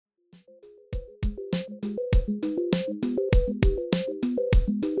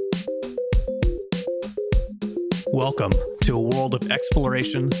Welcome to a world of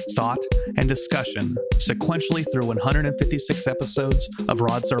exploration, thought, and discussion, sequentially through 156 episodes of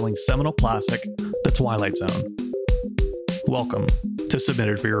Rod Serling's seminal classic, The Twilight Zone. Welcome to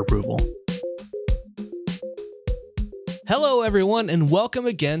Submitted for Your Approval. Hello, everyone, and welcome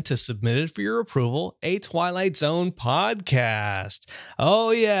again to Submitted for Your Approval, a Twilight Zone podcast.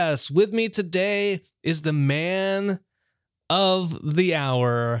 Oh, yes, with me today is the man of the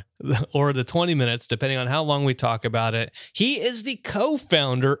hour, or the 20 minutes, depending on how long we talk about it. He is the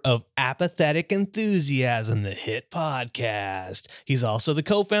co-founder of Apathetic Enthusiasm, the hit podcast. He's also the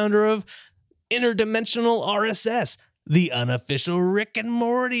co-founder of Interdimensional RSS, the unofficial Rick and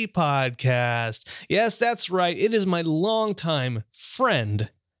Morty podcast. Yes, that's right. It is my longtime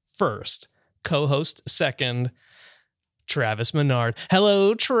friend first, co-host second, Travis Menard.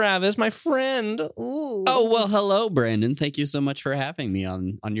 Hello, Travis, my friend. Ooh. Oh, well, hello, Brandon. Thank you so much for having me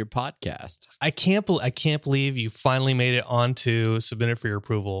on your podcast. I can't believe you finally made it onto Submitted for Your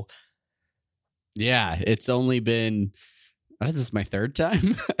Approval. Yeah, it's only been, what is this, my third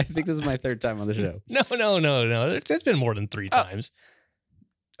time? I think this is my third time on the show. No. It's been more than three times.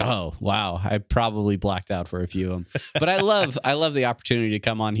 Oh, wow. I probably blacked out for a few of them. But I love the opportunity to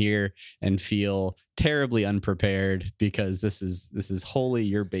come on here and feel terribly unprepared, because this is wholly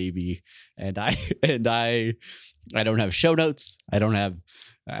your baby. And I don't have show notes. I'm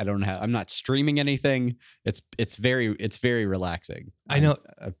not streaming anything. It's very relaxing. I know.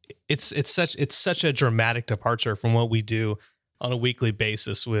 It's such a dramatic departure from what we do on a weekly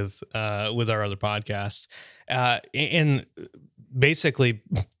basis with our other podcasts. And basically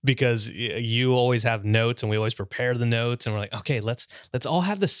because you always have notes and we always prepare the notes, and we're like, okay, let's all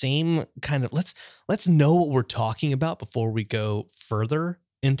have the same kind of, let's know what we're talking about before we go further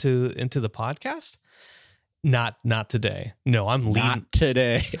into the podcast. Not today. No, I'm leaving. Not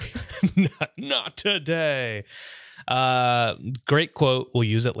today. not today. Great quote. We'll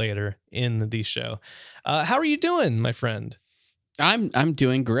use it later in the show. How are you doing, my friend? I'm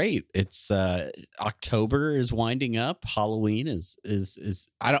doing great. It's October is winding up. Halloween is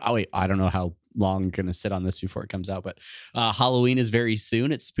I don't know how long I'm gonna sit on this before it comes out, but Halloween is very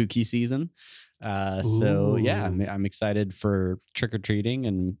soon. It's spooky season. So yeah, I'm excited for trick-or-treating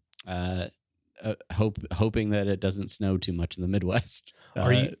and hoping that it doesn't snow too much in the Midwest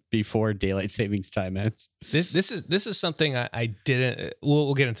before daylight savings time ends. This is something I didn't.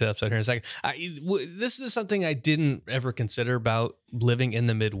 We'll get into the episode here in a second. This is something I didn't ever consider about living in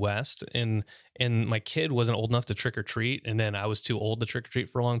the Midwest, and my kid wasn't old enough to trick or treat, and then I was too old to trick or treat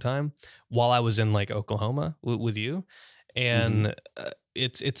for a long time while I was in like Oklahoma with you, and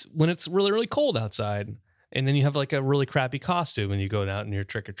it's when it's really really cold outside, and then you have like a really crappy costume and you go out and you're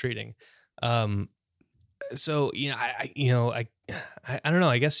trick or treating. So, you know, I don't know,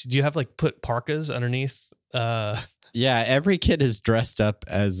 I guess, do you have like put parkas underneath? Yeah, every kid is dressed up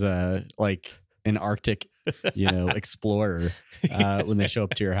as like an Arctic, explorer when they show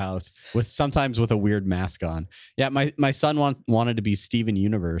up to your house, sometimes with a weird mask on. Yeah, my son wanted to be Steven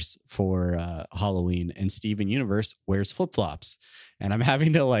Universe for Halloween, and Steven Universe wears flip-flops, and I'm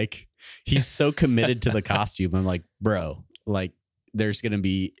having to he's so committed to the costume. I'm like, bro, there's going to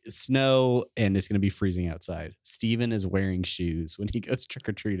be snow and it's going to be freezing outside. Steven is wearing shoes when he goes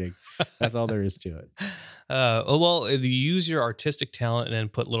trick-or-treating. That's all there is to it. Well, you use your artistic talent and then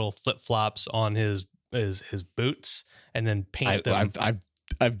put little flip-flops on his boots and then paint them.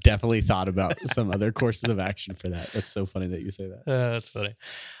 I've definitely thought about some other courses of action for that. That's so funny that you say that. That's funny.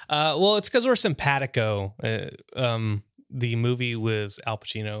 Well, it's because we're Simpatico, the movie with Al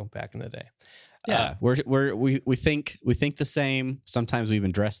Pacino back in the day. Yeah, we think the same. Sometimes we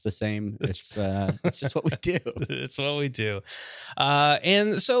even dress the same. It's just what we do. It's what we do.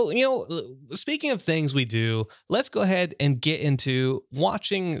 And so, speaking of things we do, let's go ahead and get into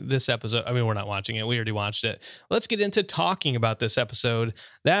watching this episode. I mean, we're not watching it. We already watched it. Let's get into talking about this episode.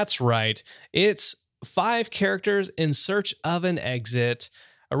 That's right. It's 5 characters in search of an exit.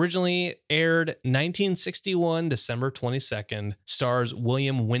 Originally aired 1961, December 22nd, stars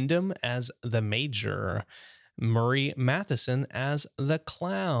William Wyndham as the Major, Murray Matheson as the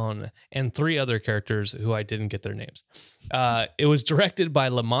Clown, and 3 other characters who I didn't get their names. It was directed by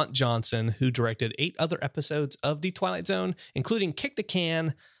Lamont Johnson, who directed 8 other episodes of The Twilight Zone, including Kick the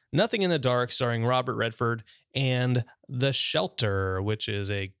Can, Nothing in the Dark, starring Robert Redford, and The Shelter, which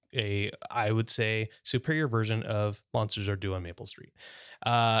is I would say, superior version of Monsters Are Due on Maple Street.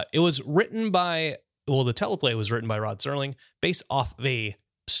 It was written by, the teleplay was written by Rod Serling, based off of a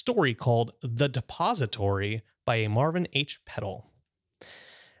story called The Depository by a Marvin H. Peddle.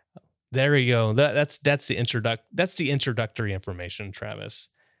 There you go. That's the introductory information, Travis.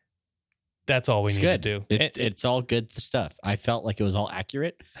 That's all we It's need good. to do. It's all good stuff. I felt like it was all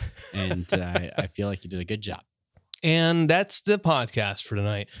accurate, and I feel like you did a good job. And that's the podcast for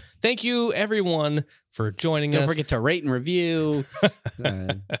tonight. Thank you, everyone, for joining us. Don't forget to rate and review.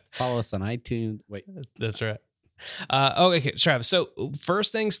 Follow us on iTunes. Wait, That's right. Okay, Travis. So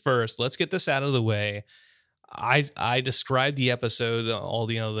first things first, let's get this out of the way. I described the episode, all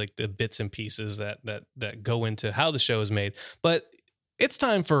the like the bits and pieces that go into how the show is made, but it's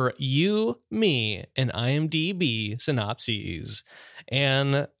time for you, me, and IMDb synopses.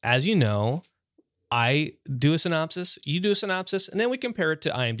 And as you know, I do a synopsis, you do a synopsis, and then we compare it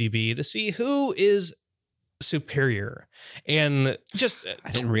to IMDb to see who is superior. And just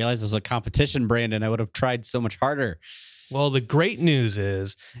I didn't realize it was a competition, Brandon. I would have tried so much harder. well, the great news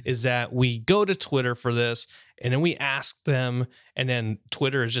is that we go to Twitter for this, and then we ask them, and then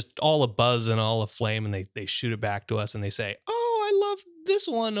Twitter is just all a buzz and all aflame, and they shoot it back to us, and they say, "Oh, I love this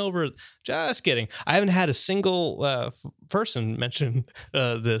one over." Just kidding. I haven't had a single person mention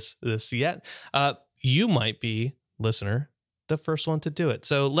this yet. You might be, listener, the first one to do it.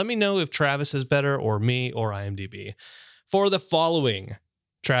 So let me know if Travis is better, or me, or IMDb. For the following,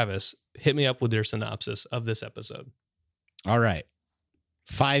 Travis, hit me up with your synopsis of this episode. All right.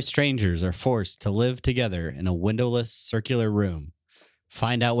 5 strangers are forced to live together in a windowless circular room.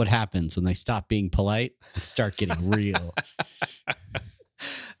 Find out what happens when they stop being polite and start getting real.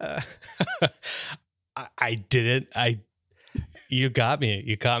 I didn't. You got me.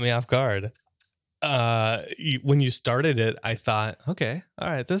 You caught me off guard. When you started it, I thought, okay, all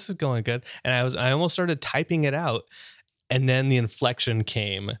right, this is going good, and I almost started typing it out, and then the inflection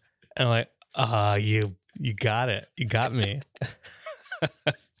came, and I'm like, you got it. You got me.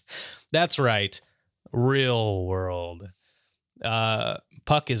 That's right. Real world.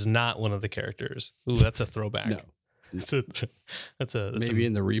 Puck is not one of the characters. Ooh, that's a throwback. No. That's Maybe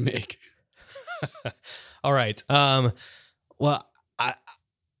in the remake. All right. Well,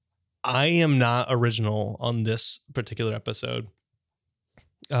 I am not original on this particular episode.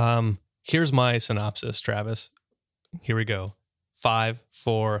 Here's my synopsis, Travis. Here we go. 5,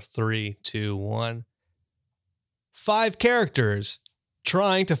 4, 3, 2, 1. 5 characters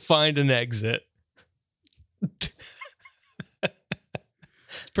trying to find an exit. It's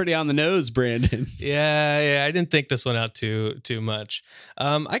pretty on the nose, Brandon. Yeah, I didn't think this one out too much.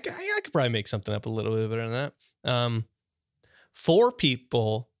 I could probably make something up a little bit better than that. 4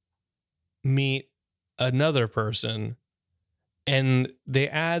 people meet another person, and they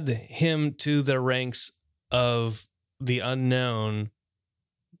add him to the ranks of the unknown,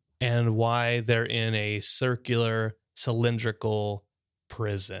 and why they're in a circular, cylindrical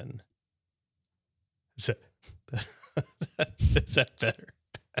prison. Is that better?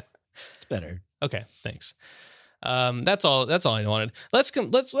 It's better. Okay, thanks. That's all I wanted. Let's go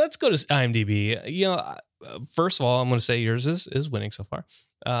to IMDb. You know, first of all, I'm going to say yours is winning so far.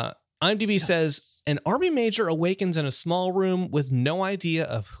 IMDb says an army major awakens in a small room with no idea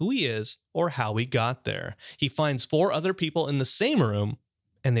of who he is or how he got there. He finds 4 other people in the same room,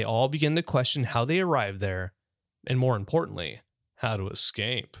 and they all begin to question how they arrived there, and more importantly, how to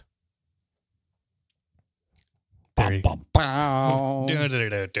escape. There you go.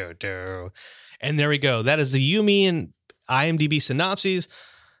 And there we go. That is the Yumi and IMDb synopses.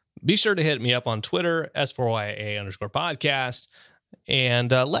 Be sure to hit me up on Twitter, S4YA_podcast,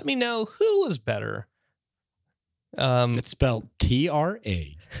 and let me know who was better. It's spelled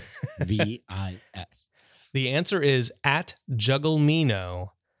TRAVIS. The answer is at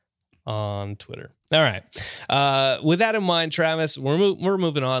Jugglemino on Twitter. All right. With that in mind, Travis, we're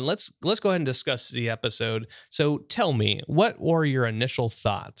moving on. Let's go ahead and discuss the episode. So tell me, what were your initial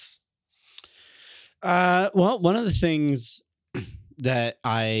thoughts? Well, one of the things that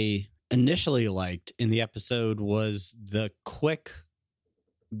I initially liked in the episode was the quick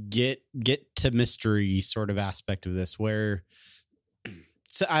get to mystery sort of aspect of this, where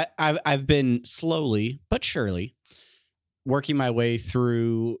so I've been slowly but surely working my way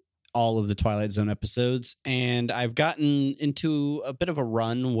through all of the Twilight Zone episodes, and I've gotten into a bit of a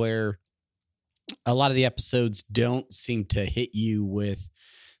run where a lot of the episodes don't seem to hit you with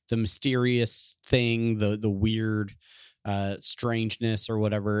the mysterious thing, the weird strangeness or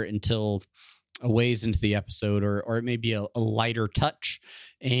whatever until a ways into the episode, or it may be a lighter touch.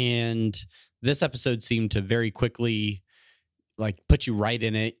 And this episode seemed to very quickly like put you right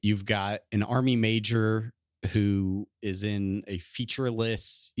in it. You've got an army major who is in a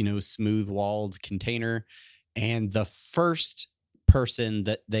featureless, smooth walled container. And the first person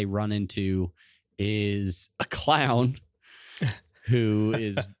that they run into is a clown who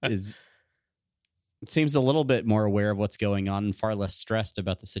is seems a little bit more aware of what's going on and far less stressed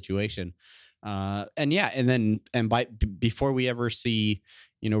about the situation. Before we ever see,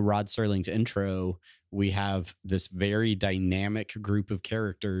 Rod Serling's intro, we have this very dynamic group of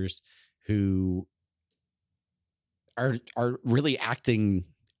characters who are really acting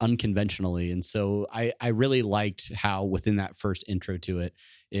unconventionally. And so I really liked how within that first intro to it,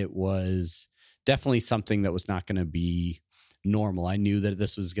 it was definitely something that was not going to be normal. I knew that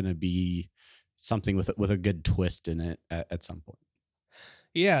this was going to be something with a good twist in it at some point.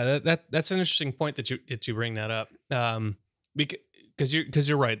 Yeah, that's an interesting point that you bring that up. Because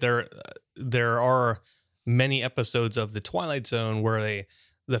you're right. There are many episodes of the Twilight Zone where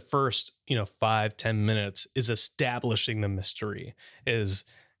the first 5-10 minutes is establishing the mystery, is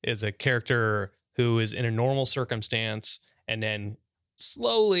a character who is in a normal circumstance and then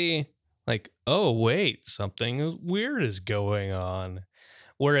slowly like, oh wait, something weird is going on.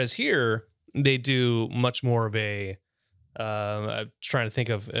 Whereas here they do much more of a I'm trying to think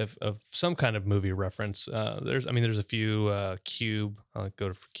of some kind of movie reference. There's a few Cube. I'll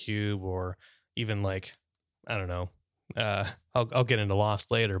go for Cube, or even like, I don't know. I'll get into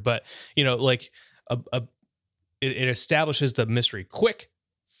Lost later, but like it establishes the mystery quick,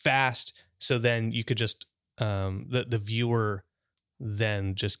 fast. So then you could just the viewer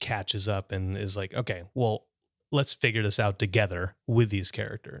then just catches up and is like, okay, well, let's figure this out together with these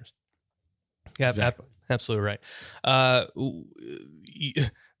characters. Yeah, exactly. Absolutely right.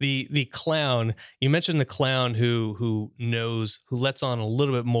 The clown, you mentioned the clown who lets on a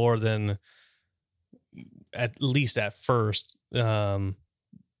little bit more than, at least at first, knows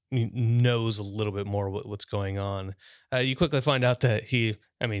a little bit more what's going on. You quickly find out that he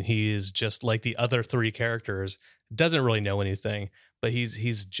is just like the other three characters, doesn't really know anything, but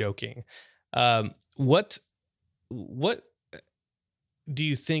he's joking. What do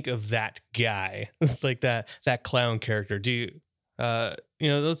you think of that guy? Like that clown character? Do you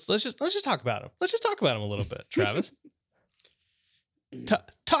let's just talk about him. Let's just talk about him a little bit, Travis.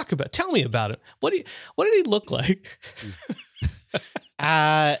 Tell me about him. What did he look like?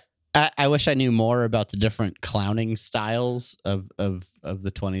 I wish I knew more about the different clowning styles of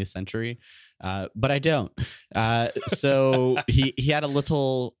the 20th century, but I don't. So he had a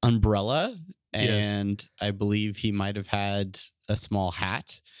little umbrella, and yes. I believe he might have had a small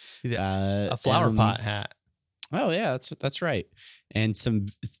hat, a flower pot hat. Oh yeah, that's right. And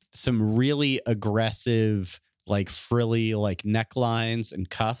some really aggressive, like frilly, like necklines and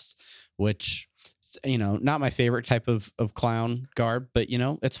cuffs, which, not my favorite type of clown garb, but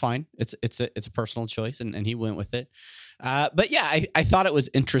it's fine. It's a personal choice, and he went with it. But yeah, I thought it was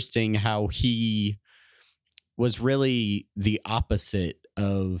interesting how he was really the opposite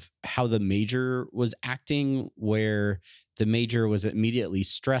of how the Major was acting, where the Major was immediately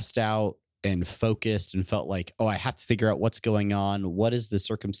stressed out and focused and felt like, oh, I have to figure out what's going on. What is the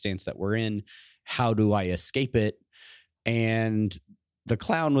circumstance that we're in? How do I escape it? And the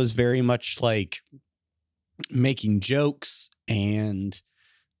clown was very much like making jokes and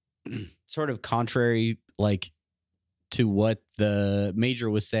sort of contrary, like, to what the Major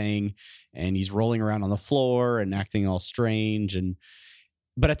was saying. And he's rolling around on the floor and acting all strange.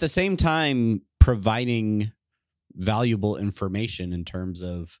 But at the same time, providing valuable information in terms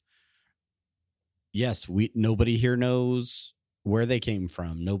of, yes, nobody here knows where they came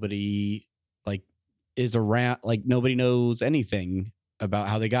from. Nobody is around, nobody knows anything about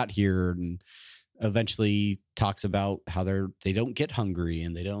how they got here, and eventually talks about how they don't get hungry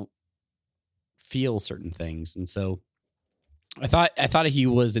and they don't feel certain things. And so I thought he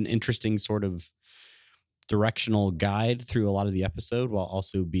was an interesting sort of directional guide through a lot of the episode, while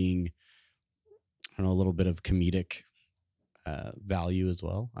also being, a little bit of comedic value as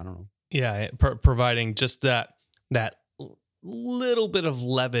well. I don't know. Yeah, providing just that little bit of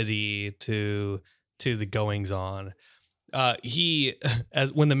levity to the goings on.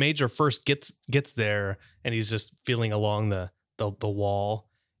 When the Major first gets there, and he's just feeling along the wall,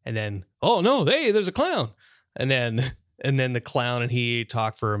 and then, oh no, hey, there's a clown, and then the clown and he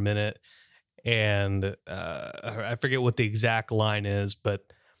talk for a minute, and I forget what the exact line is,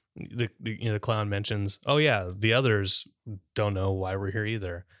 but the clown mentions, oh yeah, the others don't know why we're here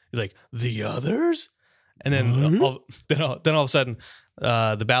either. He's like, the others? And then all of a sudden,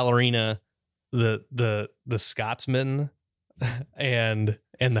 the ballerina, the Scotsman, and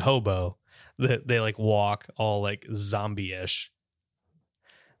the hobo, they like walk all like zombie-ish.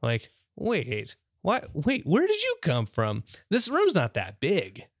 Like, wait, what? Wait, where did you come from? This room's not that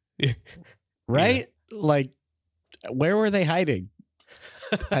big. Right? Yeah. Like, where were they hiding?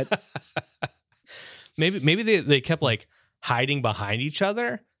 Maybe they kept like hiding behind each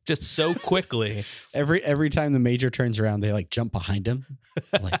other, just so quickly. Every time the Major turns around, they like jump behind him.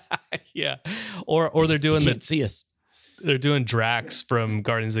 Like, Yeah. Or they're doing can't see us. they're doing Drax from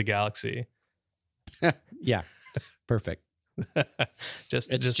Guardians of the Galaxy. Yeah. Perfect. It's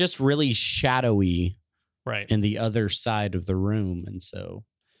It's just really shadowy right. in the other side of the room. And so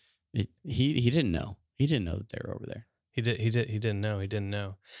he didn't know. He didn't know that they were over there. He didn't know. He didn't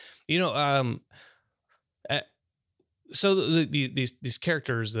know. You know, so these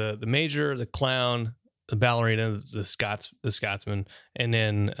characters, the Major, the clown, the ballerina, the Scotsman, and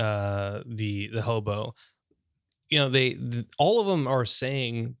then the hobo. You know, all of them are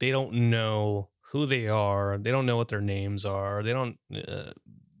saying they don't know who they are. They don't know what their names are. They don't,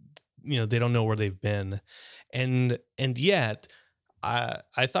 they don't know where they've been, and yet,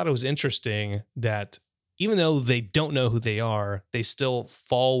 I thought it was interesting that even though they don't know who they are, they still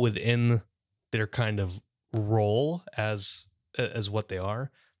fall within their kind of role as what they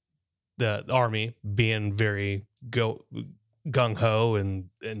are. The army being very gung ho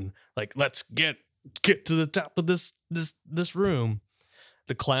and like, let's get to the top of this room.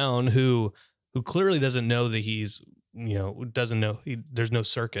 The clown who clearly doesn't know that he's, doesn't know there's no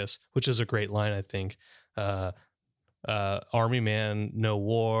circus, which is a great line, I think. Army man, no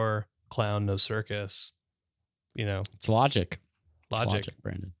war. Clown, no circus. It's logic. Logic. It's logic,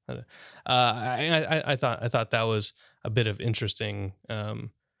 Brandon. I thought that was a bit of interesting.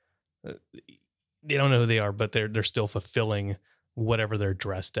 They don't know who they are, but they're still fulfilling whatever they're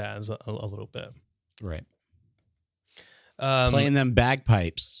dressed as a little bit. Right. Playing them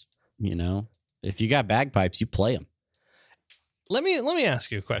bagpipes. If you got bagpipes, you play them. Let me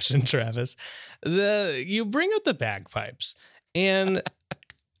ask you a question, Travis. You bring up the bagpipes, and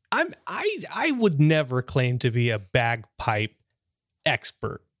I would never claim to be a bagpipe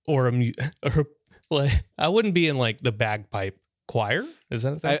expert or like I wouldn't be in like the bagpipe choir. Is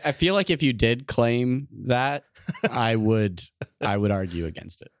that a thing? I feel like if you did claim that, I would argue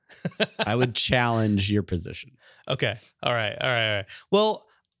against it. I would challenge your position. Okay. All right. Well,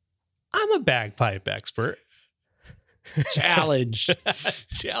 I'm a bagpipe expert. Challenge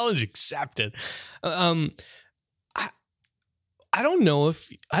accepted. I don't know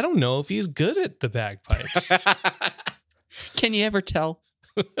if he's good at the bagpipes. Can you ever tell?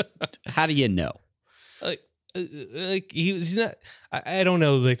 How do you know? Like he's not. I don't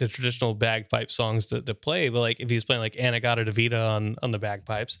know like the traditional bagpipe songs to play, but like if he's playing like Anagata Davida on the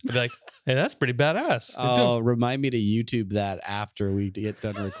bagpipes, I'd be like, hey, that's pretty badass. Oh, remind me to YouTube that after we get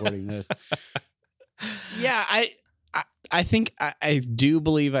done recording this. Yeah, I think I do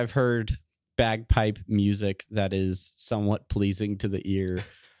believe I've heard bagpipe music that is somewhat pleasing to the ear,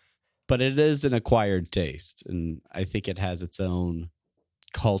 but it is an acquired taste, and I think it has its own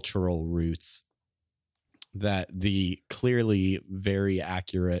cultural roots that the clearly very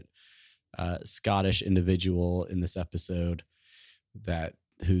accurate Scottish individual in this episode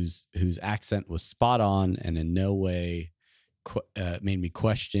whose accent was spot on and in no way made me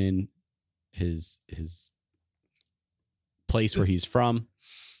question his place where he's from.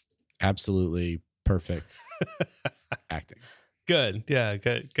 Absolutely perfect acting. Good. Yeah,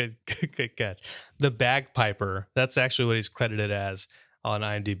 good catch. The bagpiper, that's actually what he's credited as on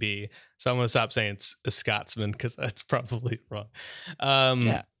IMDb. So I'm going to stop saying it's a Scotsman because that's probably wrong.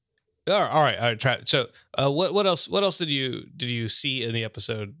 Yeah. All right. Try. So, what else did you see in the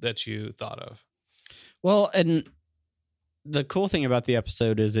episode that you thought of? Well, and the cool thing about the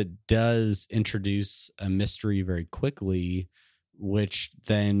episode is it does introduce a mystery very quickly, which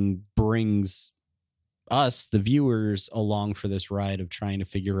then brings us, the viewers, along for this ride of trying to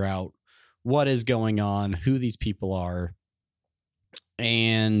figure out what is going on, who these people are.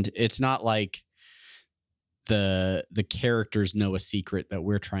 And it's not like the characters know a secret that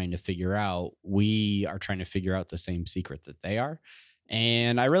we're trying to figure out. We are trying to figure out the same secret that they are.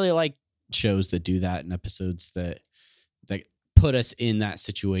 And I really like shows that do that in episodes that put us in that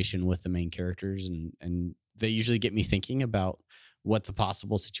situation with the main characters. And they usually get me thinking about what the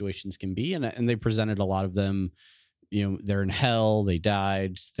possible situations can be. And they presented a lot of them, they're in hell, they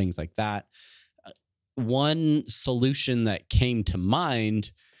died, things like that. One solution that came to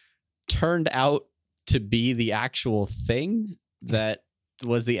mind turned out to be the actual thing that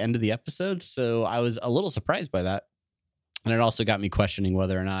was the end of the episode. So I was a little surprised by that. And it also got me questioning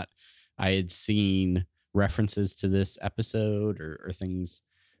whether or not I had seen references to this episode or things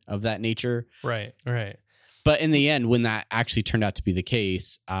of that nature. Right. But in the end, when that actually turned out to be the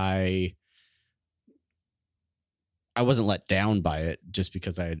case, I wasn't let down by it just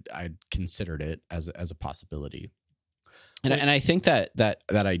because I'd considered it as a possibility. And I think that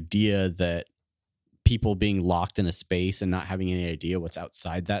idea that people being locked in a space and not having any idea what's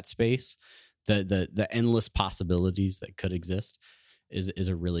outside that space, the endless possibilities that could exist is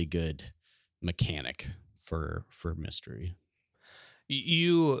a really good mechanic for mystery.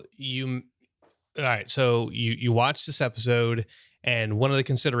 You all right, so you watched this episode, and one of the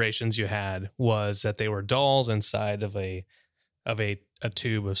considerations you had was that they were dolls inside of a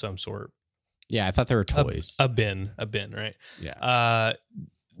tube of some sort. Yeah, I thought they were toys. A bin, right? Yeah.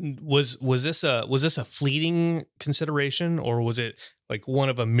 Was this a fleeting consideration, or was it like one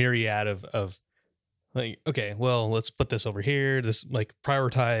of a myriad of like, okay, well, let's put this over here. This, like,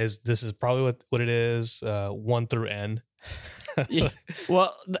 prioritize. This is probably what it is. 1 through N. Yeah.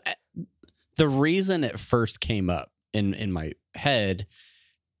 Well, the reason it first came up in my head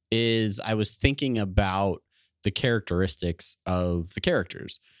is I was thinking about the characteristics of the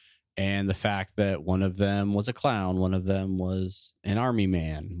characters and the fact that one of them was a clown, one of them was an army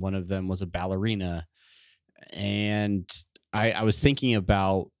man, one of them was a ballerina. And I was thinking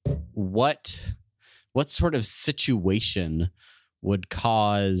about what sort of situation would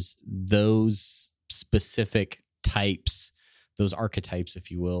cause those specific types, those archetypes, if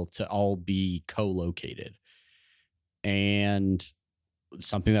you will, to all be co-located. And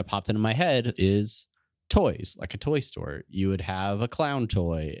something that popped into my head is toys, like a toy store. You would have a clown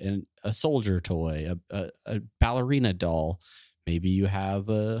toy and a soldier toy, a ballerina doll. Maybe you have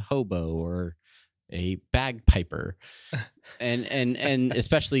a hobo or a bagpiper. and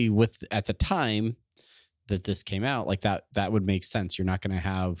especially with at the time that this came out, like that would make sense. You're not going to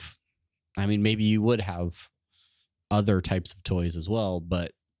have, I mean, maybe you would have other types of toys as well,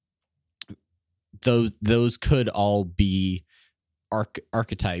 but those could all be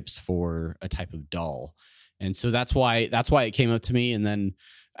archetypes for a type of doll. And so that's why it came up to me. And then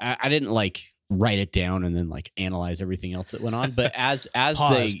I didn't like write it down and then like analyze everything else that went on. But as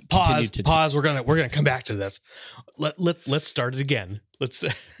they continued to pause, we're gonna come back to this. Let's start it again. Let's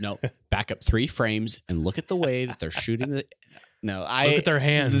no, back up 3 frames and look at the way that they're shooting the. No, look at their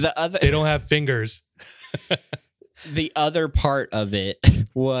hands. They don't have fingers. The other part of it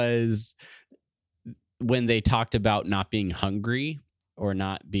was when they talked about not being hungry or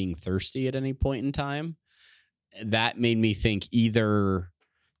not being thirsty at any point in time. That made me think either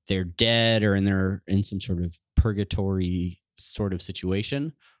they're dead or in some sort of purgatory sort of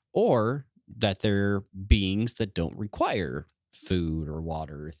situation, or that they're beings that don't require food or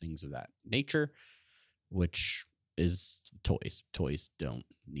water or things of that nature, which is toys. Toys don't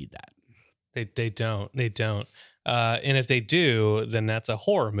need that. They don't. And if they do, then that's a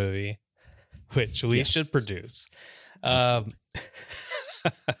horror movie, which we should produce. The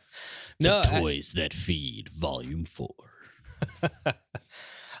Toys That Feed, Volume 4.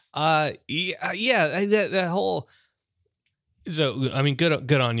 That whole. So I mean,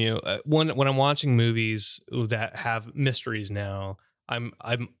 good on you. When I'm watching movies that have mysteries now, I'm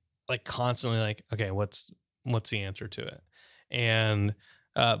like constantly like, okay, what's the answer to it? And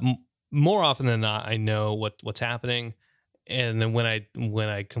more often than not, I know what's happening, and then when I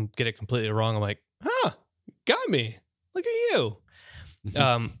get it completely wrong, I'm like, got me. Look at you.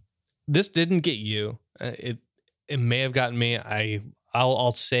 This didn't get you. It may have gotten me.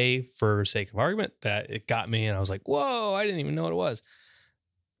 I'll say for sake of argument that it got me, and I was like, whoa, I didn't even know what it was.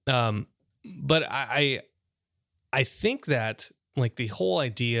 But I think that like the whole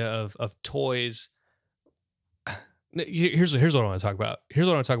idea of toys. Here's what I want to talk about. Here's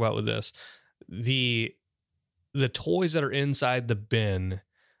what I want to talk about with this. The toys that are inside the bin,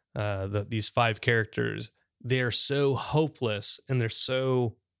 these 5 characters, they're so hopeless, and they're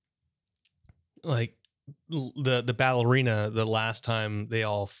so like the ballerina. The last time they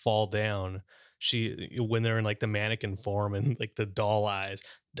all fall down, when they're in like the mannequin form and like the doll's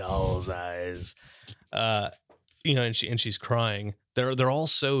eyes, and she's crying. They're all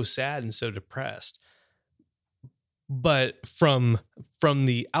so sad and so depressed. But from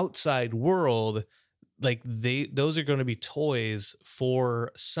the outside world, like those are going to be toys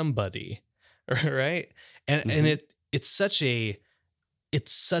for somebody, right? And and it's such a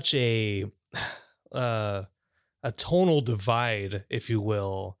tonal divide, if you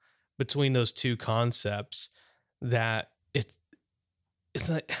will, between those two concepts, that it's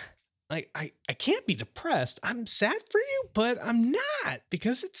like I can't be depressed. I'm sad for you, but I'm not,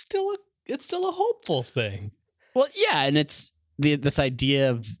 because it's still a hopeful thing. Well, yeah, and it's this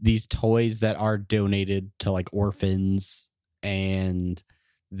idea of these toys that are donated to like orphans, and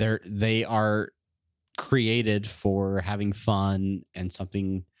they are created for having fun and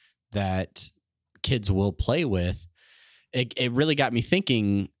something that kids will play with. It really got me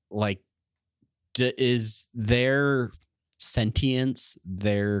thinking, like, is their sentience,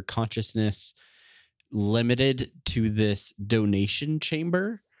 their consciousness limited to this donation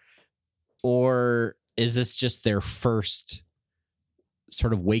chamber, or is this just their first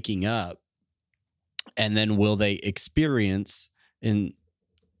sort of waking up, and then will they experience in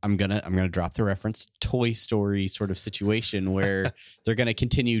I'm gonna drop the reference Toy Story sort of situation where they're gonna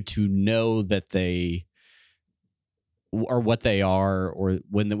continue to know that they are what they are, or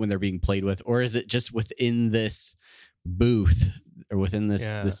when they're being played with, or is it just within this booth or within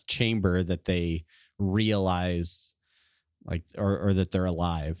this chamber that they realize like or that they're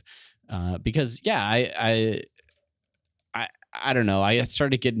alive? Because I don't know. I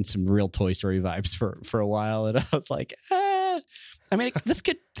started getting some real Toy Story vibes for a while, and I was like, I mean, this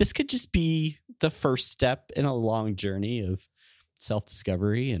could just be the first step in a long journey of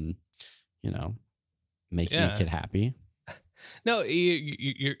self-discovery and, making a kid happy. No,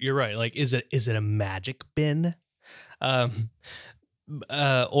 you're right. Like, is it a magic bin? Or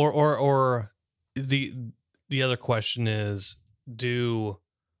the other question is,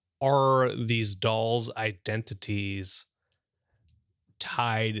 are these dolls' identities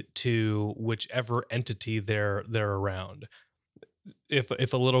tied to whichever entity they're around?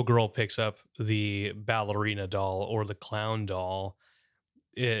 If a little girl picks up the ballerina doll or the clown doll,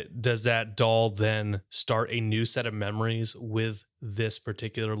 does that doll then start a new set of memories with this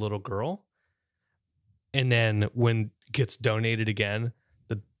particular little girl? And then when it gets donated again,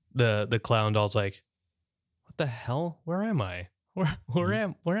 the clown doll's like, what the hell? Where am I? Where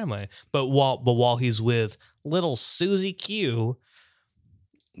am I? But while he's with little Susie Q,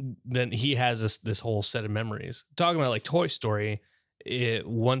 then he has this whole set of memories. Talking about like Toy Story,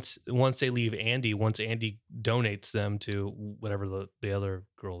 once they leave Andy, once Andy donates them to whatever the other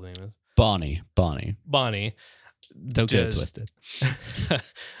girl name is, Bonnie. Don't get it twisted.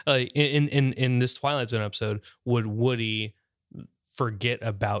 in this Twilight Zone episode, would Woody forget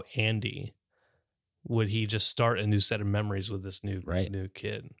about Andy? Would he just start a new set of memories with this new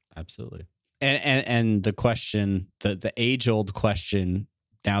kid? Absolutely. And the question, the age-old question,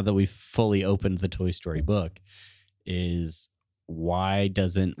 now that we've fully opened the Toy Story book, is why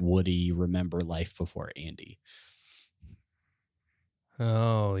doesn't Woody remember life before Andy?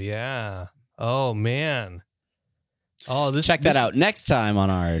 Oh, yeah. Oh, man. Oh, check that out next time on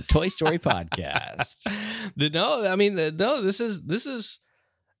our Toy Story podcast. This is.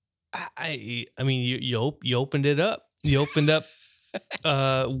 I mean, you opened it up. You opened up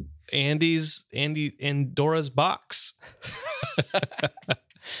Andy and Dora's box.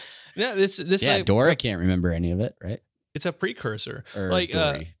 No, Dora can't remember any of it, right? It's a precursor, or like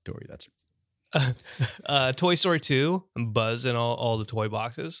Dory. That's right. Toy Story 2, Buzz and all the toy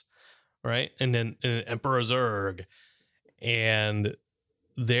boxes, right? And then Emperor Zurg, and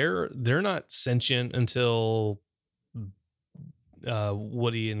they're not sentient until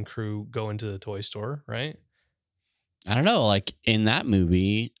Woody and crew go into the toy store, right? I don't know. Like in that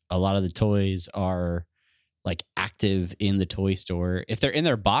movie, a lot of the toys are like active in the toy store. If they're in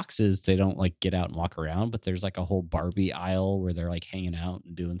their boxes, they don't like get out and walk around, but there's like a whole Barbie aisle where they're like hanging out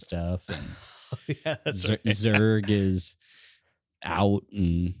and doing stuff. And yeah, that's right. Zurg is out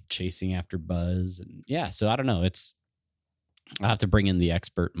and chasing after Buzz. And yeah, so I don't know. I'll have to bring in the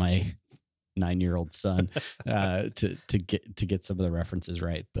expert, my 9-year-old son, to get some of the references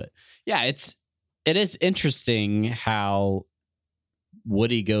right. But yeah, it is interesting how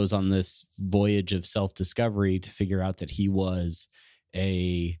Woody goes on this voyage of self-discovery to figure out that he was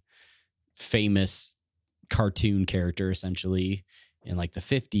a famous cartoon character essentially in like the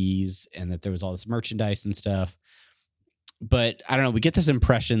 50s, and that there was all this merchandise and stuff. But I don't know, we get this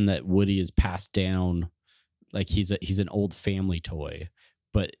impression that Woody is passed down like he's an old family toy,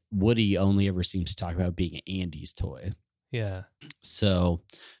 but Woody only ever seems to talk about being Andy's toy. Yeah. So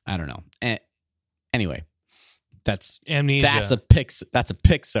I don't know. Anyway, that's Amnesia. That's a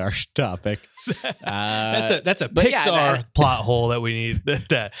Pixar topic. That's a Pixar plot hole that we need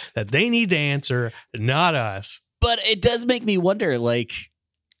that they need to answer, not us. But it does make me wonder, like,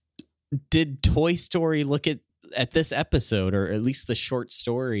 did Toy Story look at this episode, or at least the short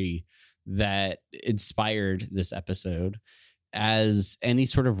story that inspired this episode, as any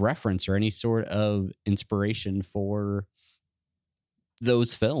sort of reference or any sort of inspiration for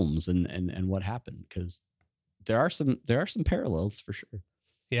those films and what happened? Because there are some parallels for sure.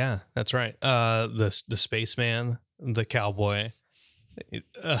 Yeah, that's right. The spaceman, the cowboy,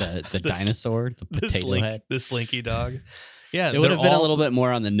 the dinosaur, the potato head, the slinky dog. Yeah, it would have been a little bit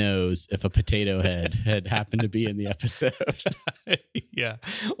more on the nose if a potato head had happened to be in the episode. Yeah,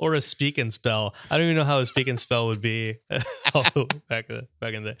 or a speak and spell. I don't even know how a speak and spell would be back in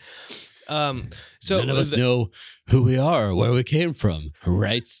the day. So none of us know who we are or where we came from,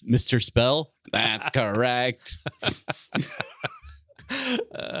 right, Mr. Spell? That's correct.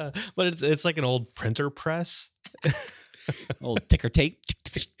 But it's like an old printer press. Old ticker tape.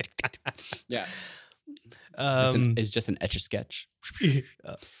 Yeah. It's just an Etch-a-Sketch.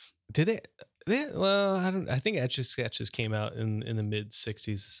 Did it? Well, I think Etch-a-Sketches came out in the mid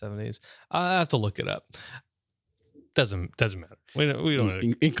 60s, 70s. I have to look it up. Doesn't matter. We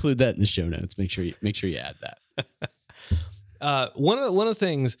don't include that in the show notes. Make sure you add that. One of the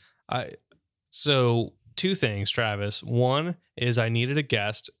things so two things, Travis. One is I needed a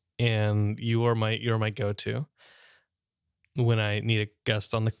guest, and you're my go-to when I need a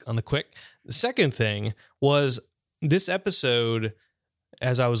guest on the quick. The second thing was this episode.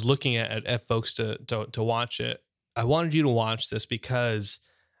 As I was looking at folks to watch it, I wanted you to watch this because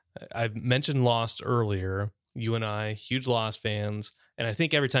I've mentioned Lost earlier. You and I, huge Lost fans, and I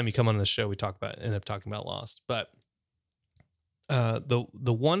think every time you come on the show, we end up talking about Lost. But the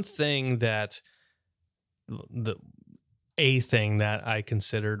one thing that thing that I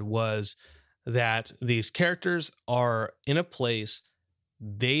considered was that these characters are in a place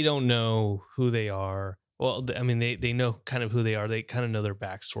they don't know who they are. Well, I mean, they know kind of who they are. They kind of know their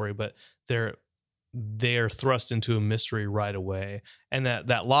backstory, but they're thrust into a mystery right away. And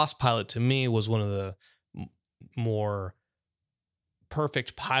that Lost pilot to me was one of the more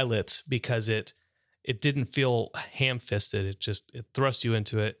perfect pilots because it didn't feel ham-fisted. It thrust you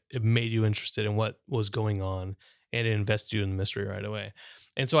into it. It made you interested in what was going on, and it invested you in the mystery right away.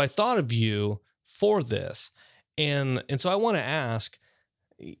 And so I thought of you for this, and so I want to ask,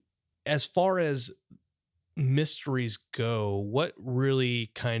 as far as mysteries go, what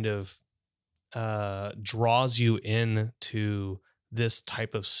really kind of draws you into this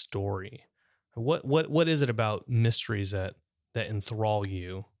type of story? What is it about mysteries that enthrall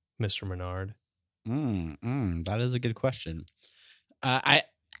you, Mr. Menard? That is a good question. I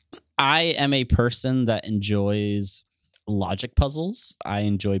am a person that enjoys logic puzzles. I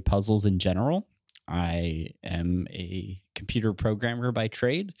enjoy puzzles in general. I am a computer programmer by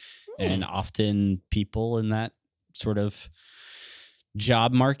trade, and often people in that sort of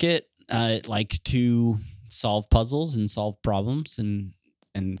job market like to solve puzzles and solve problems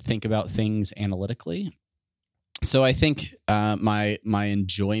and think about things analytically. So I think my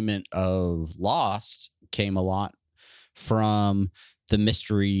enjoyment of Lost came a lot from the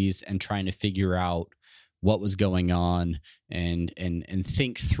mysteries and trying to figure out what was going on and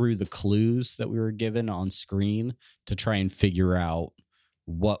think through the clues that we were given on screen to try and figure out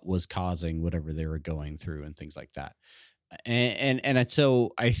what was causing whatever they were going through and things like that. And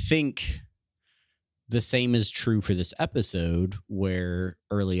so I think the same is true for this episode, where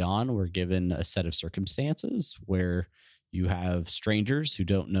early on we're given a set of circumstances where you have strangers who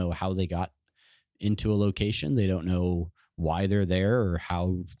don't know how they got into a location. They don't know why they're there or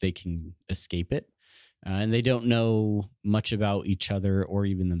how they can escape it. And they don't know much about each other or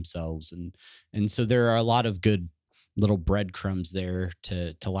even themselves. And so there are a lot of good little breadcrumbs there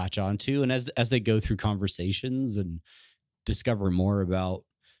to latch onto. And as they go through conversations and discover more about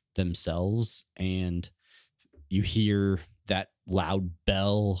themselves, and you hear that loud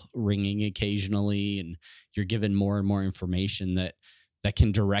bell ringing occasionally, and you're given more and more information that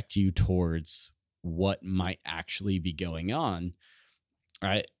can direct you towards what might actually be going on.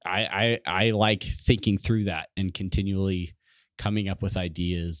 I like thinking through that and continually coming up with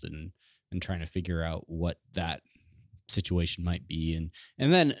ideas and trying to figure out what that situation might be.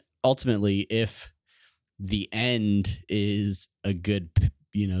 And then ultimately, if the end is a good,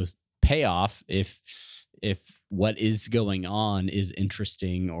 payoff, if what is going on is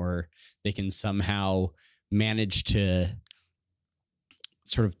interesting, or they can somehow manage to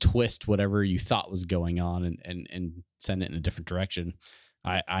sort of twist whatever you thought was going on and send it in a different direction,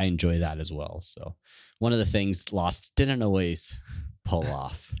 I enjoy that as well. So one of the things Lost didn't always pull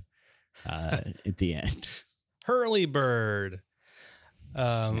off at the end. Hurley Bird.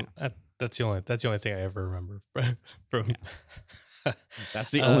 That's the only thing I ever remember from. Yeah.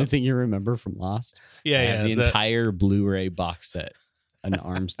 That's the only thing you remember from Lost. Yeah, the entire Blu-ray box set an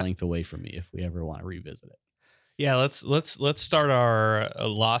arm's length away from me if we ever want to revisit it. Yeah, let's start our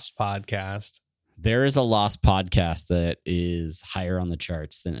Lost podcast. There is a Lost podcast that is higher on the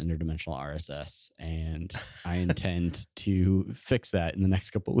charts than Interdimensional RSS, and I intend to fix that in the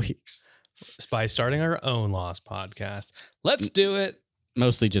next couple of weeks by starting our own Lost podcast. Let's do it.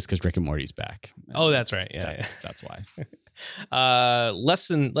 Mostly just because Rick and Morty's back. Oh, that's right. Yeah, that's why. Less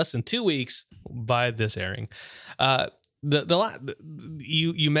than 2 weeks by this airing.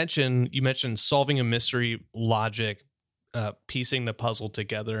 You mentioned solving a mystery, logic, piecing the puzzle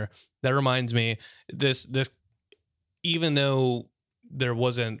together. That reminds me, this even though there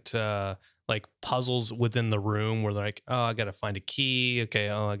wasn't like puzzles within the room where they're like, oh, I gotta find a key. Okay,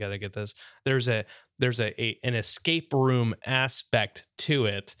 oh, I gotta get this. There's an escape room aspect to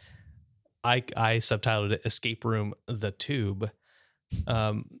it. I subtitled it "Escape Room: The Tube."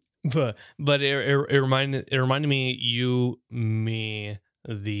 But it reminded me, you, me,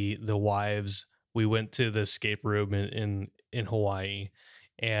 the wives. We went to the escape room in Hawaii,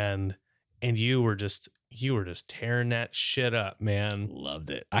 and you were just tearing that shit up, man. Loved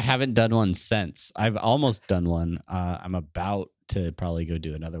it. I haven't done one since. I've almost done one. I'm about to probably go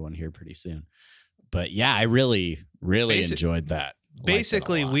do another one here pretty soon. But yeah, I really enjoyed that.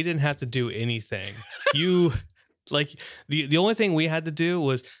 Basically, we didn't have to do anything. You like the only thing we had to do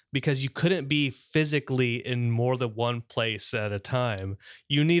was, because you couldn't be physically in more than one place at a time,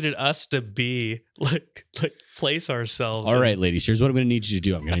 you needed us to be like place ourselves. All right, ladies, here's what I'm going to need you to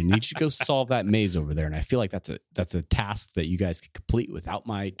do. I'm going to need you to go solve that maze over there. And I feel like that's a task that you guys can complete without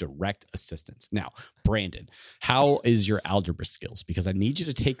my direct assistance. Now, Brandon, how is your algebra skills? Because I need you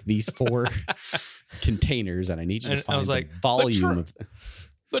to take these 4 containers and I need you to find the volume of them.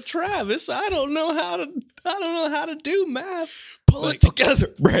 But Travis, I don't know how to do math. Pull it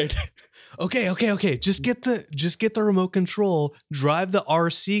together, Brad. Okay. Just get the remote control. Drive the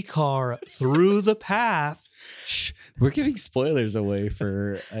RC car through the path. Shh, we're giving spoilers away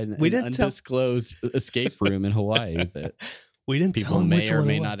for an undisclosed escape room in Hawaii that we didn't people tell may or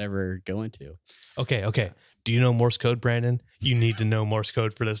may not ever go into. Okay. Do you know Morse code, Brandon? You need to know Morse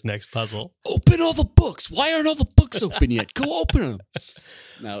code for this next puzzle. Open all the books. Why aren't all the books open yet? Go open them.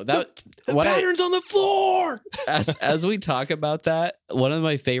 No, the pattern's on the floor. As we talk about that, one of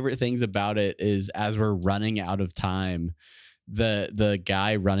my favorite things about it is, as we're running out of time, the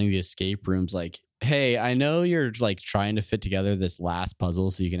guy running the escape room's like, hey, I know you're like trying to fit together this last puzzle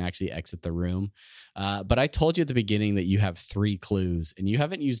so you can actually exit the room. But I told you at the beginning that you have 3 clues and you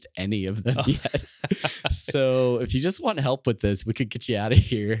haven't used any of them yet. So if you just want help with this, we could get you out of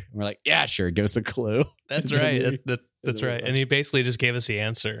here. And we're like, yeah, sure. Give us the clue. That's right. That's right. And he basically just gave us the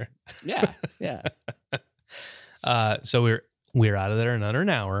answer. Yeah. So we're out of there in under an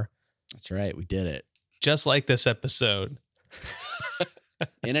hour. That's right. We did it. Just like this episode.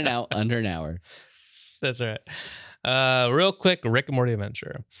 In and out under an hour. That's right. Real quick, Rick and Morty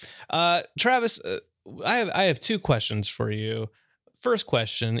adventure. Travis, I have 2 questions for you. First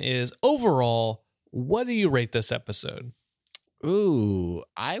question is, overall, what do you rate this episode? Ooh,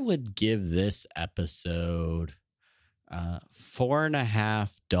 I would give this episode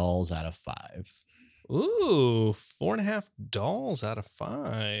 4.5 dolls out of 5. Ooh, 4.5 dolls out of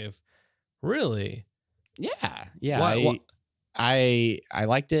 5. Really? Yeah. Why? I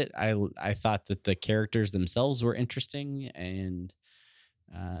liked it. I thought that the characters themselves were interesting, and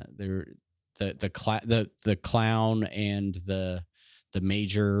the clown and the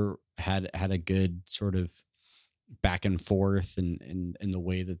major had a good sort of back and forth in the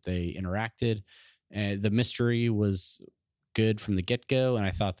way that they interacted. And the mystery was good from the get-go, and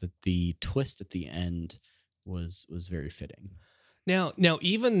I thought that the twist at the end was very fitting. Now,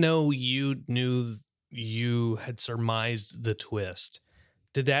 even though you knew you had surmised the twist,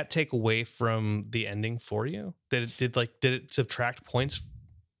 did that take away from the ending for you? Did it subtract points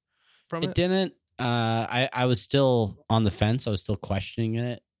from it? It didn't. I was still on the fence. I was still questioning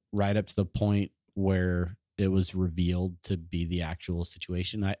it right up to the point where it was revealed to be the actual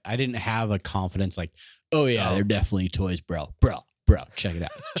situation. I didn't have a confidence like, oh yeah, they're definitely toys, bro. Check it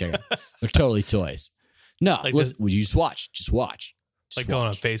out. They're totally toys. No, like listen, you just watch. Like going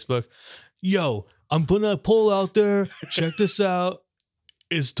on Facebook. Yo, I'm putting a poll out there. Check this out.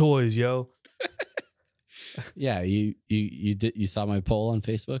 It's toys, yo. Yeah, you saw my poll on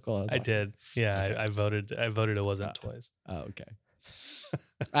Facebook while I did. Yeah, okay. I voted it wasn't toys. Oh, okay.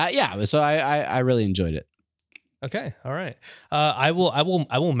 Yeah, so I really enjoyed it. Okay, all right. I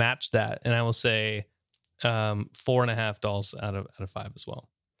will match that, and I will say 4.5 dolls out of 5 as well.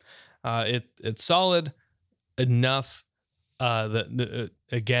 It's solid enough.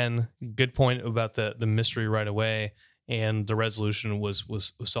 Again, good point about the mystery right away, and the resolution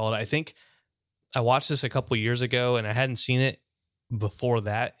was solid. I think I watched this a couple years ago, and I hadn't seen it before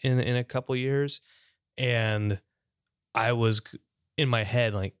that in a couple years, and I was in my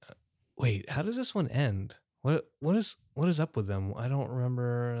head like, wait, how does this one end? What is up with them? I don't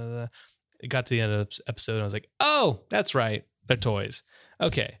remember. It got to the end of the episode, and I was like, oh, that's right, they're toys.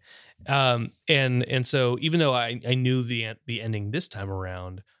 Okay. And so even though I knew the ending this time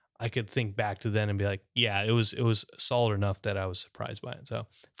around, I could think back to then and be like, yeah, it was solid enough that I was surprised by it. So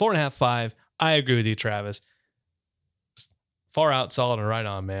 4.5, 5. I agree with you, Travis. Far out, solid, and right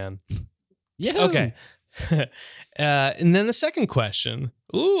on, man. Yeah. Okay. And then the second question.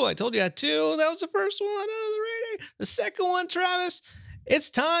 Ooh, I told you I had two. That was the first one. That was the rating. The second one, Travis. It's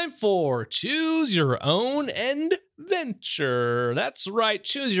time for Choose Your Own Adventure. That's right.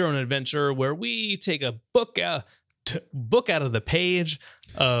 Choose Your Own Adventure, where we take a book out of the page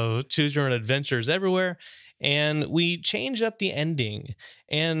of Choose Your Own Adventures everywhere, and we change up the ending.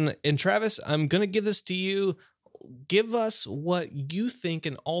 And Travis, I'm going to give this to you. Give us what you think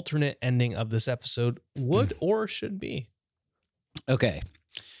an alternate ending of this episode would or should be. Okay.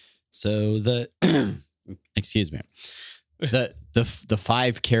 So excuse me. The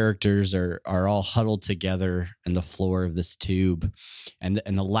five characters are all huddled together in the floor of this tube, and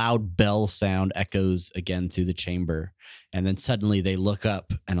the loud bell sound echoes again through the chamber. And then suddenly they look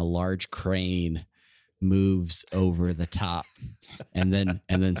up, and a large crane moves over the top, and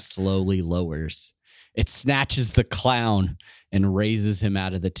then slowly lowers. It snatches the clown and raises him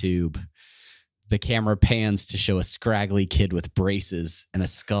out of the tube. The camera pans to show a scraggly kid with braces and a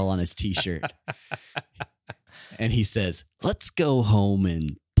skull on his t-shirt. And he says, "Let's go home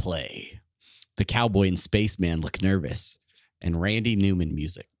and play." The cowboy and spaceman look nervous, and Randy Newman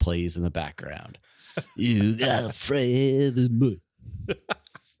music plays in the background. You got a friend in me.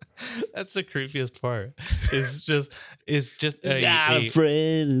 That's the creepiest part. It's just a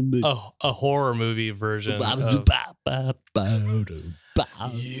friend in me. a horror movie version of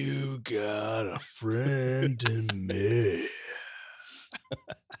You Got a Friend in Me.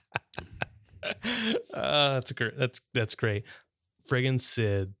 That's great. That's great. Friggin'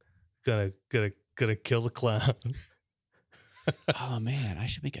 Sid gonna kill the clown. Oh man, I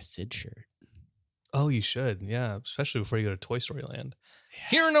should make a Sid shirt. Oh, you should. Yeah, especially before you go to Toy Story Land.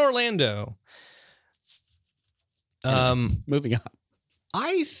 Here in Orlando. Moving on.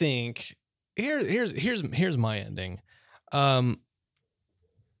 I think here's my ending.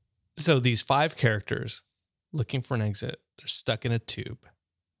 So these five characters looking for an exit, they're stuck in a tube,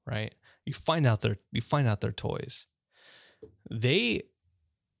 right? You find out their toys. They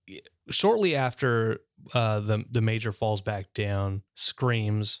shortly after the major falls back down,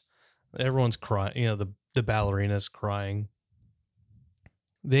 screams, everyone's crying, you know, the ballerina's crying.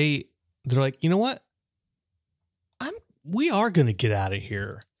 They're like, you know what? We are gonna get out of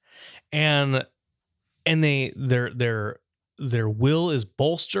here. And their will is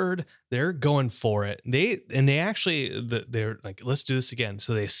bolstered. They're going for it. They're like, let's do this again.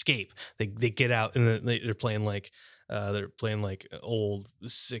 So they escape. They get out, and they're playing like old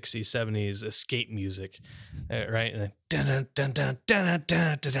 60s, 70s escape music, right? And then dun dun dun dun dun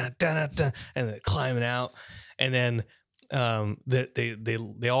dun dun dun dun, and they're climbing out, and then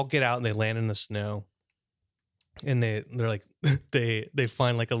they all get out and they land in the snow, and they're like they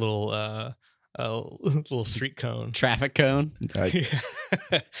find like a little street cone, traffic cone,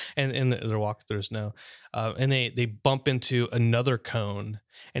 and they're walking through snow, and they bump into another cone,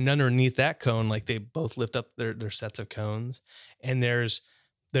 and underneath that cone, like they both lift up their sets of cones, and there's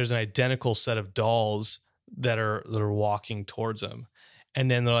an identical set of dolls that are walking towards them,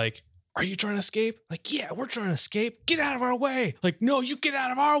 and then they're like, "Are you trying to escape?" Like, "Yeah, we're trying to escape. Get out of our way!" Like, "No, you get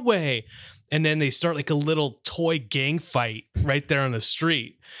out of our way!" And then they start like a little toy gang fight right there on the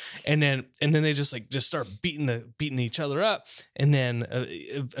street, and then they just start beating each other up, and then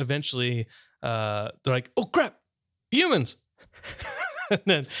eventually they're like, "Oh crap, humans!" and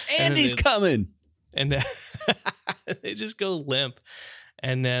then Andy's coming, and then they just go limp,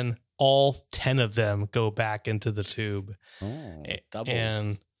 and then all 10 of them go back into the tube. Oh, doubles.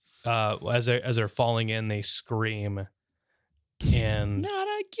 And as they're falling in, they scream, and not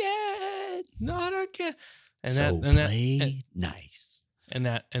again. And nice.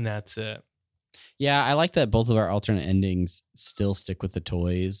 And that's it. Yeah, I like that both of our alternate endings still stick with the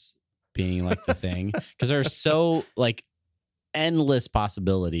toys being like the thing, because there are so like endless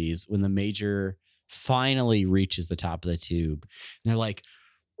possibilities when the major finally reaches the top of the tube. And they're like,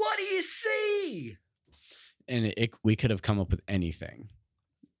 "What do you see?" And we could have come up with anything.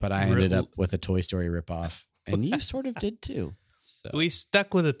 But I ended up with a Toy Story ripoff, and you sort of did too. So we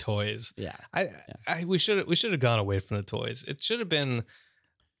stuck with the toys. Yeah, we should have gone away from the toys. It should have been.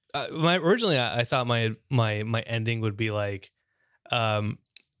 Originally, I thought my ending would be like, a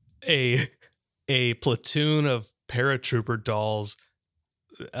platoon of paratrooper dolls,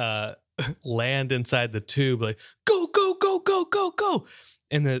 land inside the tube, like go go go go go go,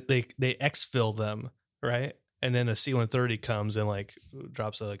 and they exfil them, right? And then a C-130 comes and like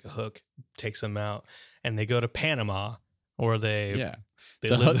drops a hook, takes them out, and they go to Panama, or the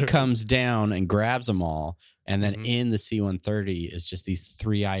hook comes down and grabs them all, and then in the C-130 is just these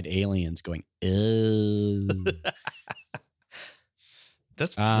three-eyed aliens going, "Ew."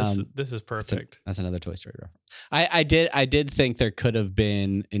 This is perfect. That's another Toy Story reference. I did think there could have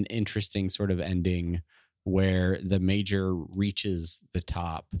been an interesting sort of ending where the Major reaches the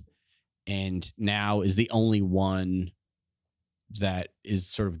top and now is the only one that is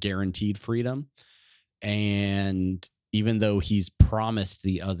sort of guaranteed freedom. And even though he's promised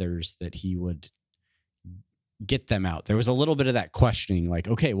the others that he would get them out, there was a little bit of that questioning, like,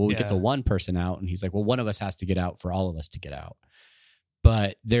 okay, well, we get the one person out, and he's like, well, one of us has to get out for all of us to get out.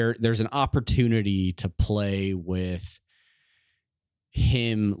 But there's an opportunity to play with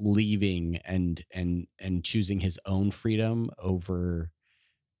him leaving and choosing his own freedom over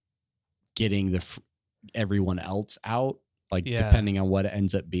getting everyone else out, like depending on what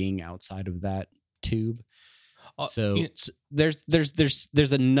ends up being outside of that tube. So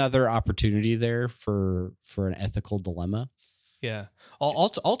there's another opportunity there for an ethical dilemma. Yeah.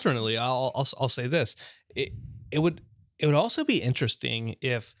 Alternately, I'll say this: it would also be interesting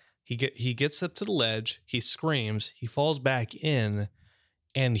if he gets up to the ledge, he screams, he falls back in,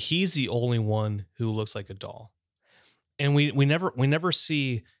 and he's the only one who looks like a doll. And we never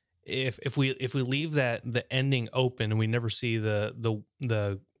see if we leave the ending open and we never see the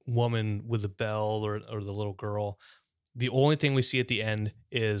woman with the bell or the little girl. The only thing we see at the end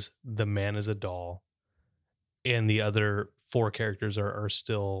is the man is a doll, and the other four characters are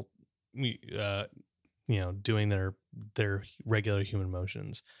still, doing their regular human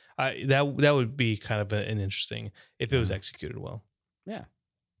motions. That would be kind of an interesting if it was executed well. Yeah.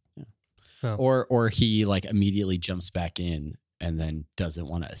 Oh. Or he like immediately jumps back in and then doesn't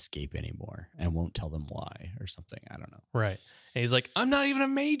want to escape anymore and won't tell them why or something. I don't know. Right. And he's like, I'm not even a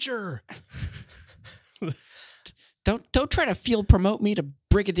major. Don't try to field promote me to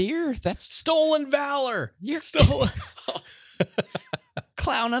brigadier. That's stolen valor. You're stolen.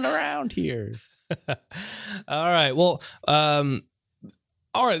 Clowning around here. All right. Well, all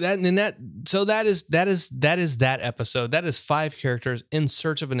right. That is that episode. That is 5 characters in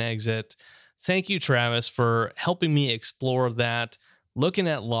search of an exit. Thank you, Travis, for helping me explore that. Looking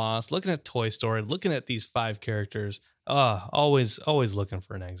at Lost, looking at Toy Story, looking at these 5 characters. Always looking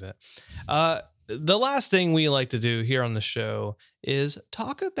for an exit. The last thing we like to do here on the show is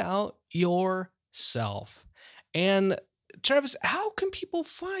talk about yourself. And Travis, how can people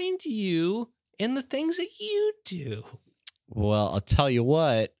find you in the things that you do? Well, I'll tell you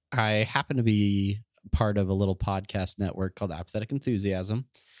what, I happen to be part of a little podcast network called Apathetic Enthusiasm.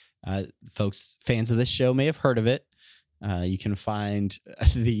 Folks, fans of this show may have heard of it. You can find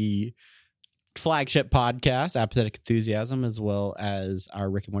the flagship podcast, Apathetic Enthusiasm, as well as our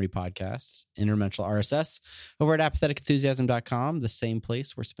Rick and Morty podcast, Interdimensional RSS, over at apatheticenthusiasm.com, the same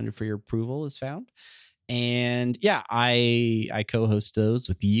place where Suspended for Your Approval is found. And yeah, I co-host those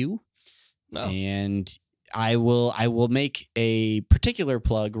with you. Oh. And I will make a particular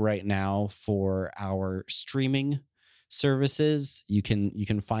plug right now for our streaming services. You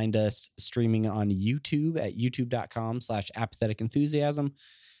can find us streaming on YouTube at youtube.com/apatheticenthusiasm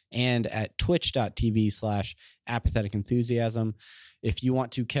and at twitch.tv/apatheticenthusiasm. If you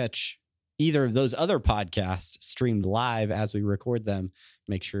want to catch either of those other podcasts streamed live as we record them,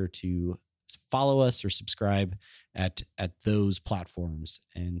 make sure to follow us or subscribe at those platforms.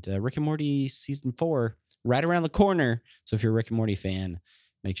 And Rick and Morty season 4 right around the corner. So if you're a Rick and Morty fan,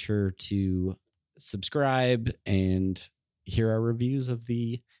 make sure to subscribe and hear our reviews of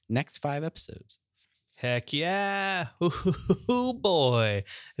the next 5 episodes. Heck yeah. Ooh, boy.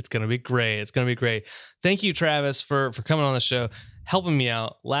 It's going to be great. It's going to be great. Thank you, Travis, for coming on the show, helping me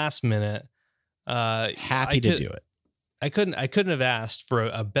out last minute. Happy to do it. I couldn't have asked for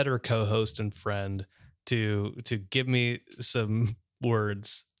a better co-host and friend to give me some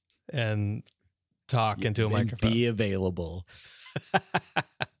words and talk into a microphone. Be available.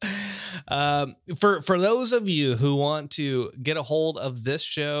 For those of you who want to get a hold of this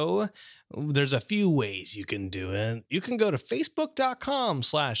show, there's a few ways you can do it. You can go to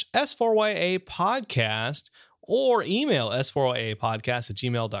facebook.com/S4YA podcast or email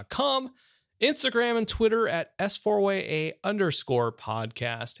s4yapodcast@gmail.com. Instagram and Twitter at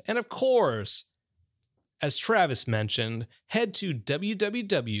S4YA_podcast. And of course, as Travis mentioned, head to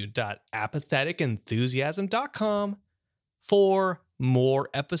www.apatheticenthusiasm.com for more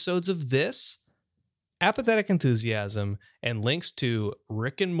episodes of this, Apathetic Enthusiasm, and links to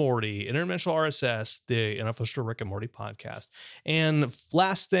Rick and Morty, Interdimensional RSS, the unofficial Rick and Morty podcast. And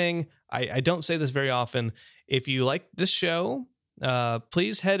last thing, I don't say this very often, if you like this show,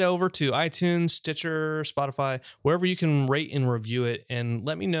 please head over to iTunes, Stitcher, Spotify, wherever you can rate and review it, and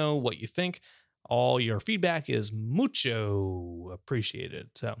let me know what you think. All your feedback is mucho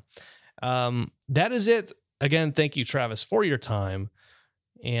appreciated. So that is it. Again, thank you, Travis, for your time.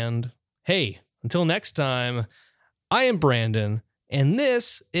 And hey, until next time, I am Brandon, and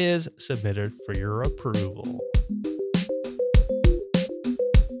this is Submitted for Your Approval.